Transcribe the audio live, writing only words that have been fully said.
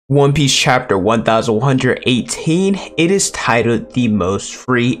One Piece chapter 1118, it is titled The Most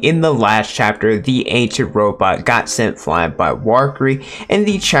Free. In the last chapter, the ancient robot got sent flying by Warcry, and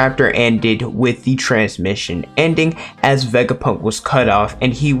the chapter ended with the transmission ending as Vegapunk was cut off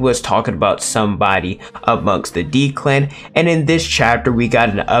and he was talking about somebody amongst the D-Clan. And in this chapter, we got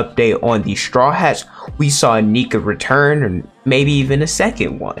an update on the Straw Hats. We saw Nika return, or maybe even a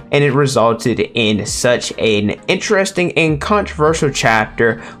second one, and it resulted in such an interesting and controversial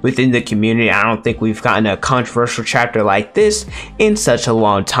chapter within the community. I don't think we've gotten a controversial chapter like this in such a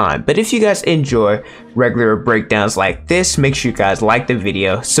long time. But if you guys enjoy regular breakdowns like this, make sure you guys like the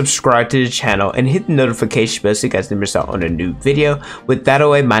video, subscribe to the channel, and hit the notification bell so you guys don't miss out on a new video. With that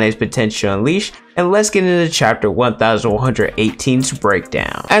away, my name is Potential Unleashed, and let's get into chapter 1118's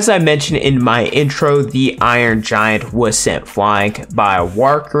breakdown. As I mentioned in my intro, the Iron Giant was sent flying by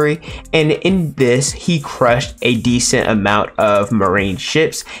Warcry, and in this he crushed a decent amount of marine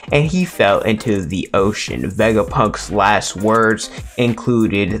ships and he fell into the ocean. Vegapunk's last words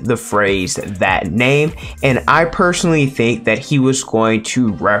included the phrase "that name," and I personally think that he was going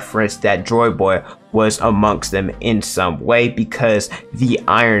to reference that JOYBOY was amongst them in some way, because the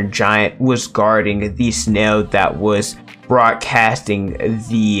Iron Giant was guarding the snail that was broadcasting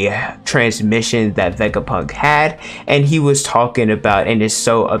the transmission that Vegapunk had, and he was talking about and is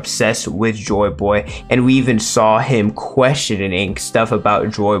so obsessed with JOYBOY, and we even saw him questioning stuff about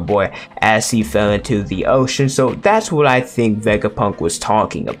JOYBOY as he fell into the ocean. So that's what I think Vegapunk was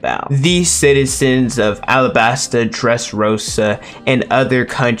talking about. The citizens of Alabasta, Dressrosa, and other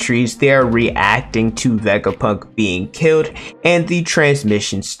countries, they are reacting to Vegapunk being killed and the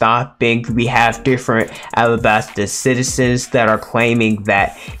transmission stopping. We have different Alabasta citizens that are claiming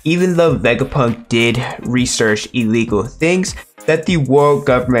that even though Vegapunk did research illegal things, that the world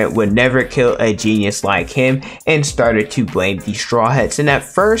government would never kill a genius like him, and started to blame the Straw Hats. And at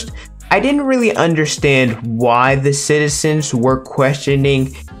first, I didn't really understand why the citizens were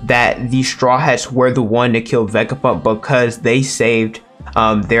questioning that the Straw Hats were the one to kill Vegapunk, because they saved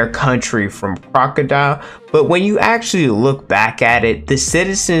their country from crocodile. But when you actually look back at it, the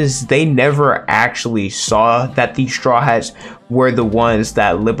citizens, they never actually saw that the Straw Hats were the ones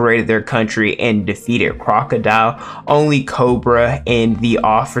that liberated their country and defeated crocodile. Only Cobra and the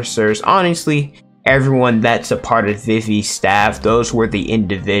officers, honestly everyone that's a part of Vivi's staff, those were the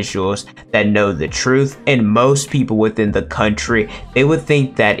individuals that know the truth. And most people within the country, they would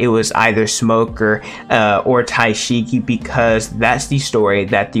think that it was either Smoker or Taishiki, because that's the story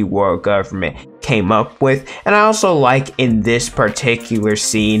that the world government came up with. And I also like in this particular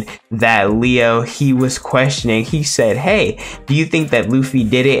scene that Leo, he was questioning, he said, "Hey, do you think that Luffy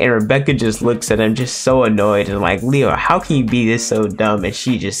did it?" And Rebecca just looks at him just so annoyed and like, "Leo, how can you be this so dumb?" And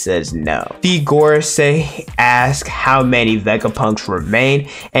she just says no. The Gorosei ask how many Vegapunks remain,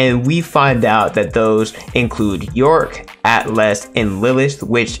 and we find out that those include York, Atlas, and Lilith,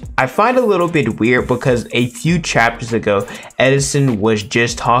 which I find a little bit weird because a few chapters ago Edison was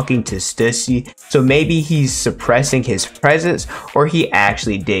just talking to Stussy, so maybe he's suppressing his presence, or he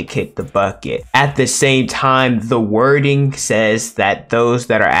actually did kick the bucket. At the same time, the wording says that those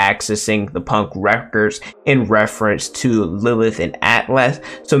that are accessing the Punk records in reference to Lilith and Atlas,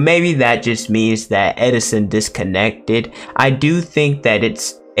 so maybe that just means that Edison disconnected. I do think that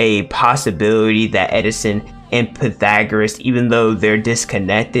it's a possibility that Edison and Pythagoras, even though they're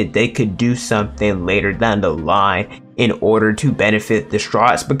disconnected, they could do something later down the line in order to benefit the Straw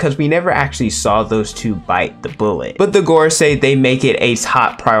Hats, because we never actually saw those two bite the bullet. But the Gorosei, they make it a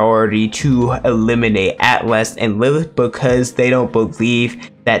top priority to eliminate Atlas and Lilith, because they don't believe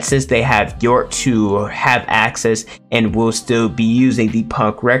that since they have York to have access and will still be using the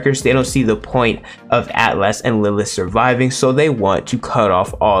Punk records, they don't see the point of Atlas and Lilith surviving, so they want to cut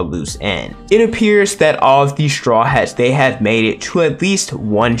off all loose ends. It appears that all of these Straw Hats, they have made it to at least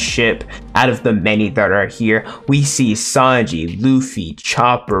one ship out of the many that are here. We see Sanji, Luffy,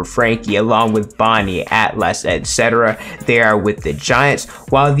 Chopper, Frankie, along with Bonney, Atlas, etc. They are with the Giants,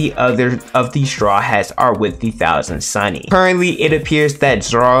 while the other of the Straw Hats are with the Thousand Sunny. Currently, it appears that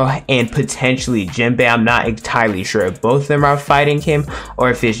Zoro and potentially Jinbei, I'm not entirely sure if both of them are fighting him or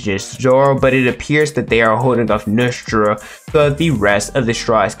if it's just Zoro, but it appears that they are holding off Nostra so that the rest of the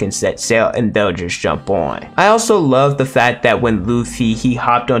Straw Hats can set sail and they'll just jump on. I also love the fact that when Luffy, he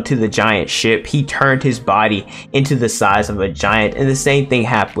hopped onto the giant ship, he turned his body into the size of a giant, and the same thing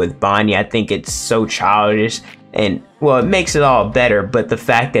happened with Bonney. I think it's so childish, and well, it makes it all better, but the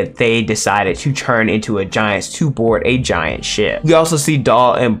fact that they decided to turn into a giant to board a giant ship. We also see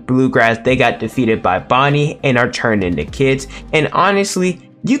Doll and Bluegrass, they got defeated by Bonney and are turned into kids, and honestly,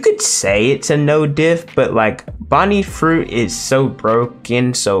 You could say it's a no diff, but like Bonnie Fruit is so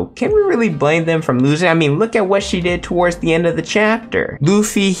broken, so can we really blame them from losing? I mean, look at what she did towards the end of the chapter.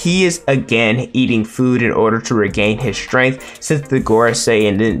 Luffy, he is again eating food in order to regain his strength, since the Gorosei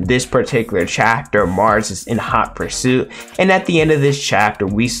in this particular chapter, Mars is in hot pursuit. And at the end of this chapter,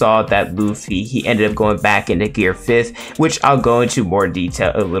 we saw that Luffy, he ended up going back into Gear 5th, which I'll go into more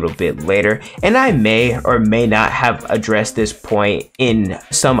detail a little bit later. And I may or may not have addressed this point in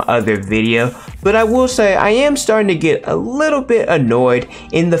some other video, but I will say I am starting to get a little bit annoyed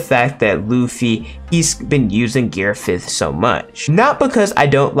in the fact that Luffy, he's been using Gear 5th so much. Not because I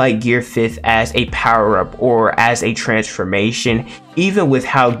don't like Gear 5th as a power-up or as a transformation. Even with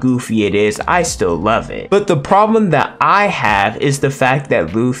how goofy it is, I still love it. But the problem that I have is the fact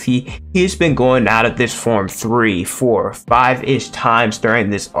that Luffy, he's been going out of this form 3, 4, 5-ish times during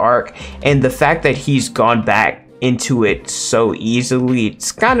this arc, and the fact that he's gone back into it so easily,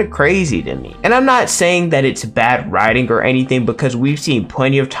 it's kind of crazy to me. And I'm not saying that it's bad writing or anything, because we've seen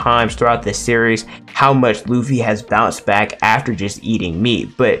plenty of times throughout the series how much Luffy has bounced back after just eating meat,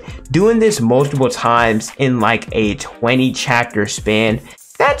 but doing this multiple times in like a 20 chapter span,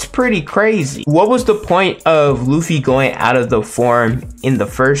 that's pretty crazy. What was the point of Luffy going out of the form in the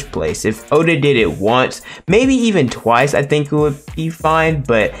first place? If Oda did it once, maybe even twice, I think it would be fine,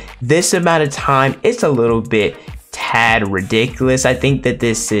 but this amount of time, it's a little bit tad ridiculous. I think that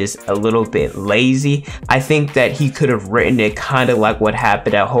this is a little bit lazy. I think that he could have written it kind of like what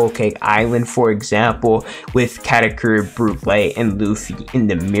happened at Whole Cake Island, for example, with Katakuri, Brûlé, and Luffy in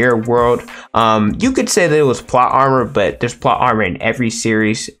the mirror world. You could say that it was plot armor, but there's plot armor in every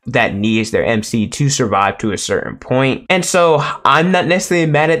series that needs their MC to survive to a certain point. And so I'm not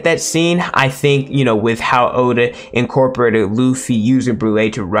necessarily mad at that scene. I think, you know, with how Oda incorporated Luffy using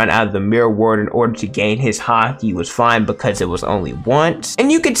Brûlé to run out of the mirror world in order to gain his haki was fine, because it was only once.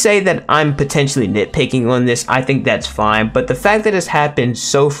 And you could say that I'm potentially nitpicking on this. I think that's fine, but the fact that it's happened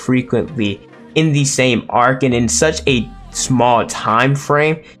so frequently in the same arc and in such a small time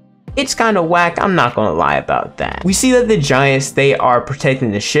frame, it's kind of whack. I'm not gonna lie about that. We see that the giants, they are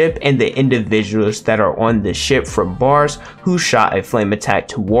protecting the ship and the individuals that are on the ship from bars who shot a flame attack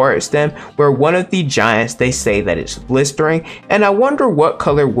towards them, where one of the giants, they say that it's blistering, and I wonder what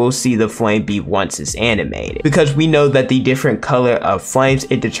color we'll see the flame be once it's animated, because we know that the different color of flames,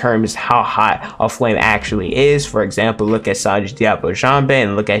 it determines how hot a flame actually is. For example, look at Sanji's Diablo Jambe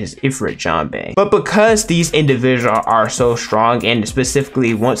and look at his Ifrit Jambe. But because these individuals are so strong, and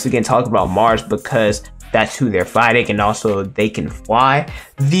specifically once again talk about Mars because that's who they're fighting, and also they can fly,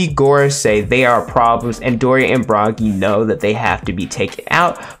 the Gorosei, they are problems, and Doria and Broggy know that they have to be taken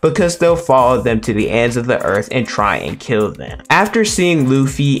out because they'll follow them to the ends of the earth and try and kill them. After seeing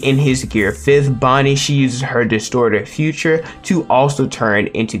Luffy in his Gear 5th, Bonney, she uses her distorted future to also turn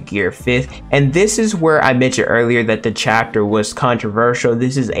into Gear 5th, and this is where I mentioned earlier that the chapter was controversial.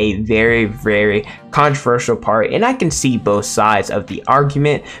 This is a very, very controversial part, and I can see both sides of the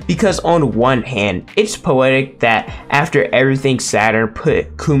argument, because on one hand, it's poetic that after everything Saturn put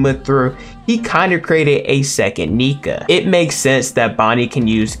Kuma through, he kind of created a second Nika. It makes sense that Bonney can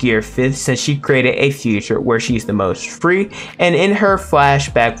use Gear 5th since she created a future where she's the most free, and in her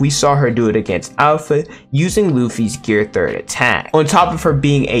flashback we saw her do it against Alpha using Luffy's Gear 3rd attack. On top of her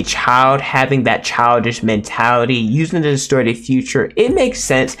being a child, having that childish mentality, using the distorted future, it makes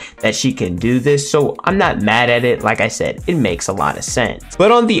sense that she can do this, so I'm not mad at it. Like I said, it makes a lot of sense.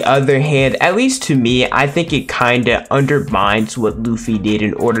 But on the other hand, at least to me, I think it kinda undermines what Luffy did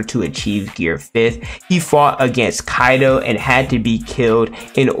in order to achieve Gear 5th. He fought against Kaido and had to be killed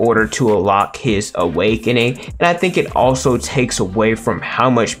in order to unlock his awakening, and I think it also takes away from how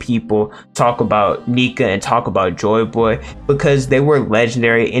much people talk about Nika and talk about Joy Boy, because they were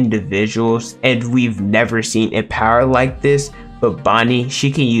legendary individuals and we've never seen a power like this. But Bonney,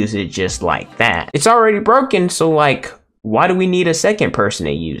 she can use it just like that. It's already broken, so like, why do we need a second person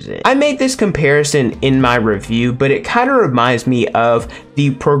to use it? I made this comparison in my review, but it kind of reminds me of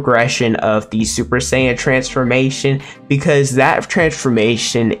the progression of the Super Saiyan transformation, because that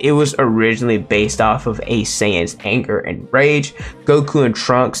transformation, it was originally based off of a Saiyan's anger and rage. Goku and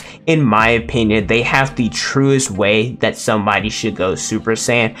Trunks, in my opinion, they have the truest way that somebody should go Super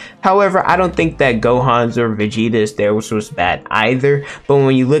Saiyan. However, I don't think that Gohan's or Vegeta's there was bad either, but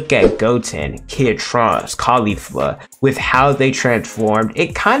when you look at Goten, Kid Trunks, Caulifla, with how they transformed,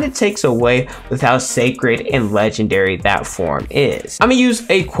 it kind of takes away with how sacred and legendary that form is. I'm gonna use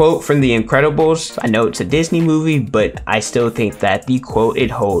a quote from The Incredibles. I know it's a Disney movie, but I still think that the quote, it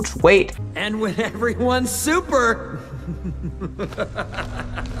holds weight. And when everyone's super,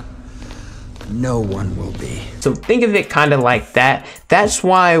 no one will be. So think of it kind of like that. That's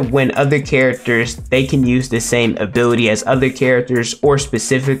why when other characters, they can use the same ability as other characters, or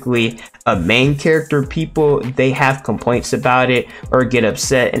specifically a main character, people, they have complaints about it or get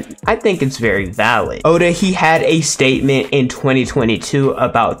upset, and I think it's very valid. Oda, he had a statement in 2022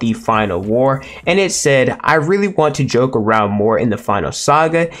 about the final war, and it said, "I really want to joke around more in the final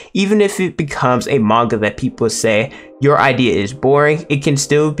saga, even if it becomes a manga that people say, your idea is boring, it can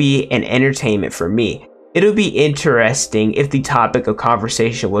still be an entertainment for me. It'll be interesting if the topic of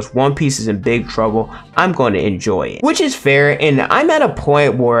conversation was One Piece is in big trouble. I'm going to enjoy it." Which is fair, and I'm at a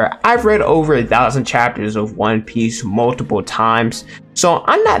point where I've read over 1,000 chapters of One Piece multiple times, so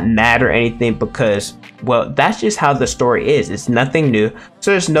I'm not mad or anything because, well, that's just how the story is. It's nothing new,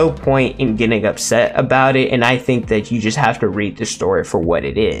 so there's no point in getting upset about it, and I think that you just have to read the story for what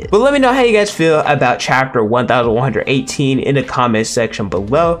it is. But let me know how you guys feel about chapter 1118 in the comment section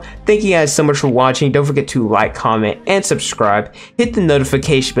below. Thank you guys so much for watching. Don't forget to like, comment, and subscribe. Hit the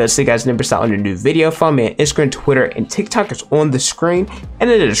notification bell so you guys never miss out on a new video. Follow me on Instagram, Twitter, and TikTok. It's on the screen and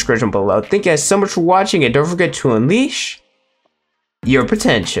in the description below. Thank you guys so much for watching, and don't forget to unleash your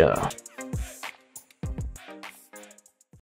potential.